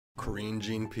Corinne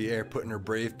Jean-Pierre putting her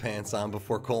brave pants on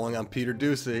before calling on Peter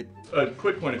Doocy. A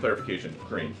quick point of clarification,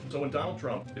 Corinne. So when Donald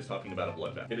Trump is talking about a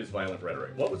bloodbath, it is violent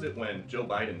rhetoric. What was it when Joe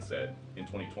Biden said in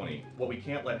 2020, what we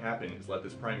can't let happen is let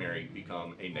this primary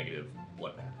become a negative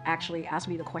bloodbath? Actually asked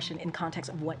me the question in context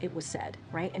of what it was said,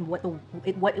 right? And what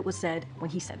it was said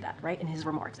when he said that, right? In his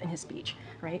remarks, in his speech,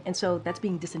 right? And so that's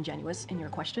being disingenuous in your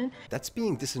question. That's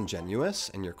being disingenuous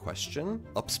in your question?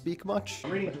 Upspeak much?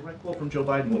 I'm reading a direct quote from Joe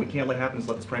Biden. What we can't let happen is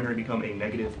let this primary become a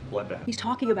negative bloodbath. He was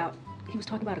talking about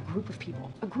a group of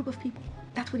people. A group of people.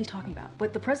 That's what he's talking about.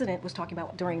 What the president was talking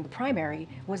about during the primary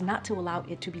was not to allow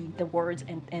it to be the words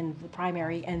and the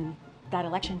primary and that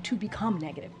election to become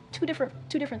negative. Two different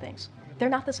things. They're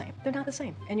not the same. They're not the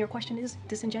same. And your question is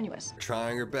disingenuous.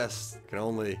 Trying her best, can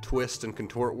only twist and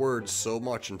contort words so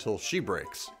much until she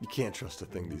breaks. You can't trust a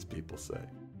thing these people say.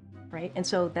 Right? And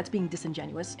so that's being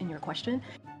disingenuous in your question.